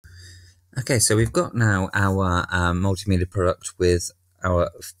Okay, so we've got now our multimedia product with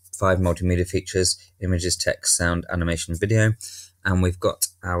our 5 multimedia features: images, text, sound, animation, video, and we've got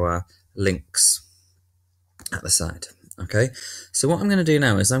our links at the side. Okay, so what I'm going to do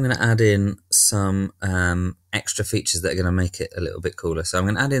now is I'm going to add in some extra features that are going to make it a little bit cooler. So I'm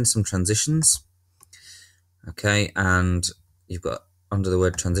going to add in some transitions. Okay, and you've got under the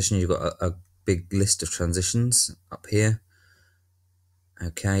word transition, you've got a big list of transitions up here.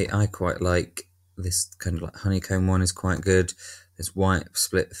 Okay, I quite like this kind of like honeycomb one is quite good. There's wipe,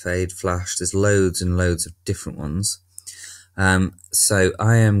 split, fade, flash. There's loads and loads of different ones. So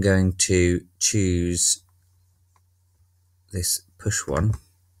I am going to choose this push one.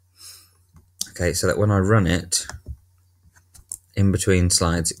 Okay, so that when I run it, in between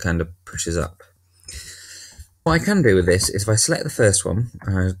slides, it kind of pushes up. What I can do with this is if I select the first one,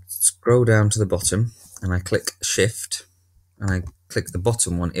 and I scroll down to the bottom, and I click Shift, and I click the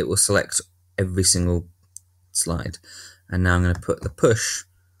bottom one, it will select every single slide. And now I'm going to put the push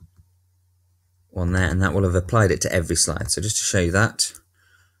one there, and that will have applied it to every slide. So just to show you that,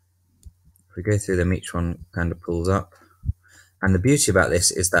 if we go through them, each one kind of pulls up. And the beauty about this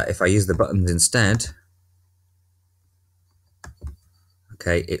is that if I use the buttons instead,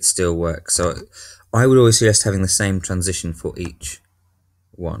 okay, it still works. So I would always suggest having the same transition for each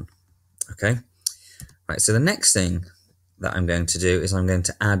one. Okay, right, so the next thing that I'm going to do is I'm going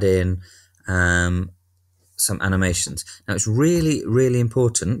to add in some animations. Now it's really, really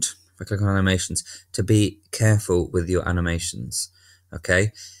important, if I click on animations, to be careful with your animations.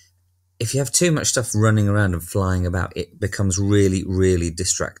 Okay, if you have too much stuff running around and flying about, it becomes really, really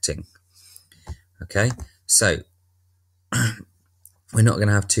distracting. Okay, so we're not going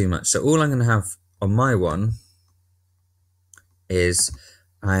to have too much. So all I'm going to have on my one is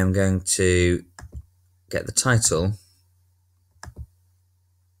I am going to get the title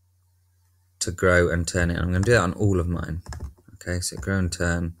to grow and turn it. I'm going to do that on all of mine. Okay, so grow and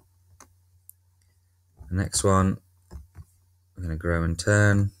turn. The next one, I'm going to grow and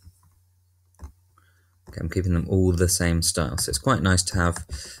turn. Okay, I'm keeping them all the same style. So it's quite nice to have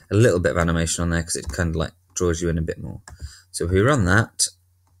a little bit of animation on there because it kind of like draws you in a bit more. So if we run that,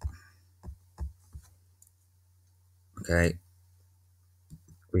 okay,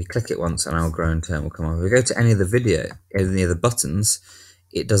 we click it once and our grow and turn will come up. If we go to any of the buttons,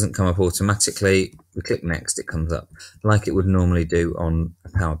 it doesn't come up automatically. We click next, it comes up like it would normally do on a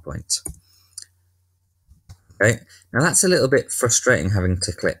PowerPoint. Okay, now that's a little bit frustrating having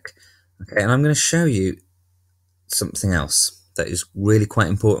to click. Okay, and I'm going to show you something else that is really quite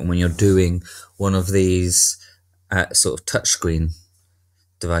important when you're doing one of these sort of touchscreen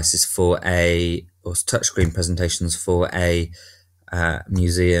devices or touchscreen presentations for a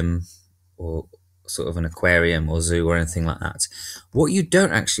museum or sort of an aquarium or zoo or anything like that. What you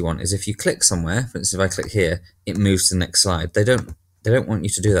don't actually want is if you click somewhere, for instance, if I click here, it moves to the next slide. They don't want you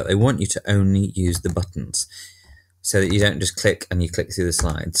to do that. They want you to only use the buttons so that you don't just click and you click through the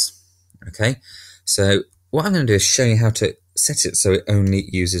slides. Okay, so what I'm going to do is show you how to set it so it only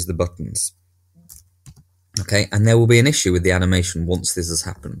uses the buttons. Okay, and there will be an issue with the animation once this has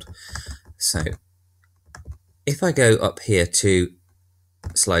happened. So if I go up here to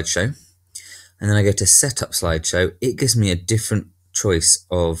slideshow, and then I go to set up slideshow, it gives me a different choice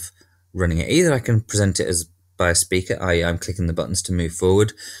of running it. Either I can present it as by a speaker, i.e. I'm clicking the buttons to move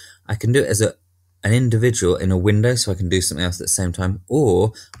forward. I can do it as an individual in a window, so I can do something else at the same time,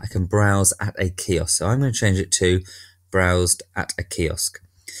 or I can browse at a kiosk. So I'm going to change it to browsed at a kiosk.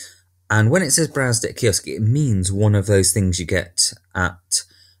 And when it says browsed at a kiosk, it means one of those things you get at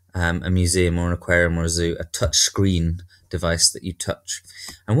a museum or an aquarium or a zoo, a touch screen device that you touch.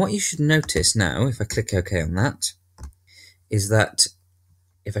 And what you should notice now, if I click OK on that, is that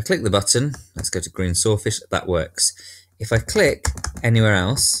if I click the button, let's go to green sawfish, that works. If I click anywhere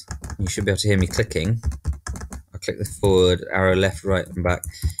else, you should be able to hear me clicking. I click the forward arrow, left, right, and back.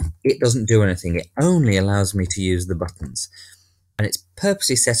 It doesn't do anything. It only allows me to use the buttons. And it's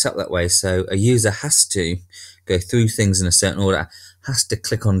purposely set up that way so a user has to go through things in a certain order, has to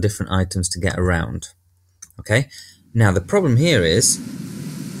click on different items to get around. Okay, now the problem here is,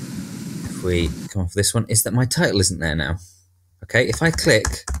 if we come off this one, is that my title isn't there now. Okay, if I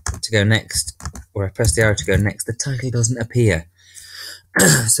click to go next, or I press the arrow to go next, the title doesn't appear.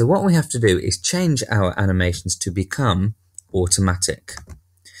 So what we have to do is change our animations to become automatic.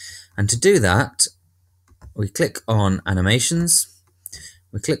 And to do that, we click on animations,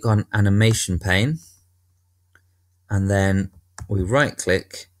 we click on animation pane, and then we right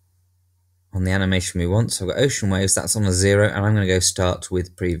click on the animation we want. So I've got ocean waves, that's on a 0, and I'm going to go start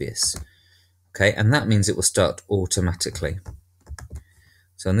with previous. Okay, and that means it will start automatically.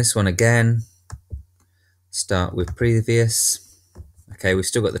 So on this one again, start with previous. Okay, we've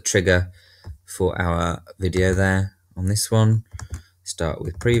still got the trigger for our video there. On this one, start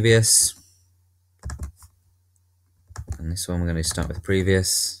with previous. And this one we're going to start with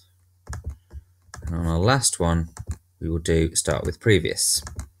previous. And on our last one, we will do start with previous.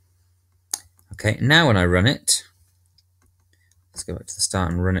 Okay, now when I run it, let's go back to the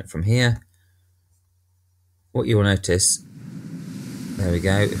start and run it from here. What you will notice, there we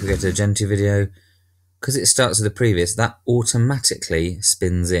go, if we go to the Gen 2 video, because it starts with the previous, that automatically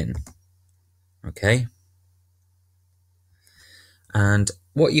spins in. Okay? And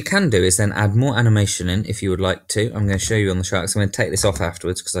what you can do is then add more animation in if you would like to. I'm going to show you on the sharks. I'm going to take this off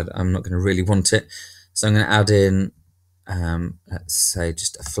afterwards because I'm not going to really want it. So I'm going to add in, let's say,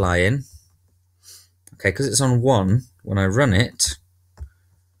 just a fly in. Okay, because it's on 1, when I run it,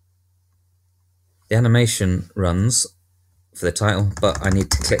 the animation runs for the title, but I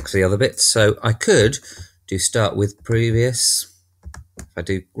need to click for the other bits. So I could do start with previous. If I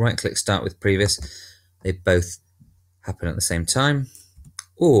do right click start with previous, they both happen at the same time.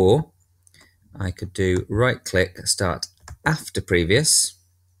 Or I could do right click start after previous,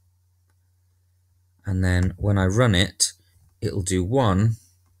 and then when I run it, it'll do one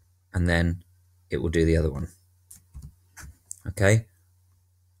and then it will do the other one. Okay,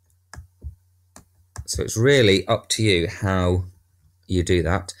 so it's really up to you how you do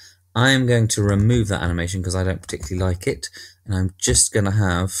that. I'm going to remove that animation because I don't particularly like it, and I'm just going to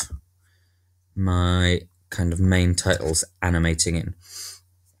have my kind of main titles animating in.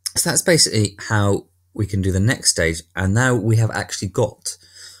 So that's basically how we can do the next stage, and now we have actually got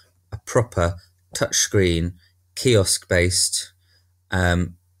a proper touchscreen kiosk based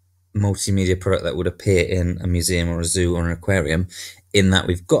multimedia product that would appear in a museum or a zoo or an aquarium, in that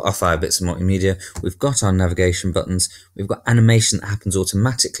we've got our 5 bits of multimedia, we've got our navigation buttons, we've got animation that happens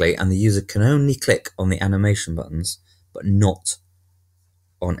automatically, and the user can only click on the animation buttons but not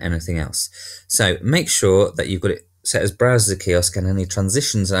on anything else. So make sure that you've got it set as browse as a kiosk and any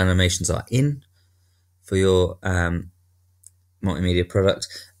transitions and animations are in for your multimedia product,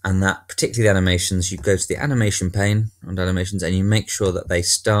 and that particularly the animations, you go to the animation pane under animations and you make sure that they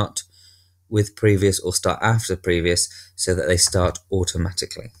start with previous or start after previous so that they start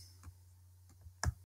automatically.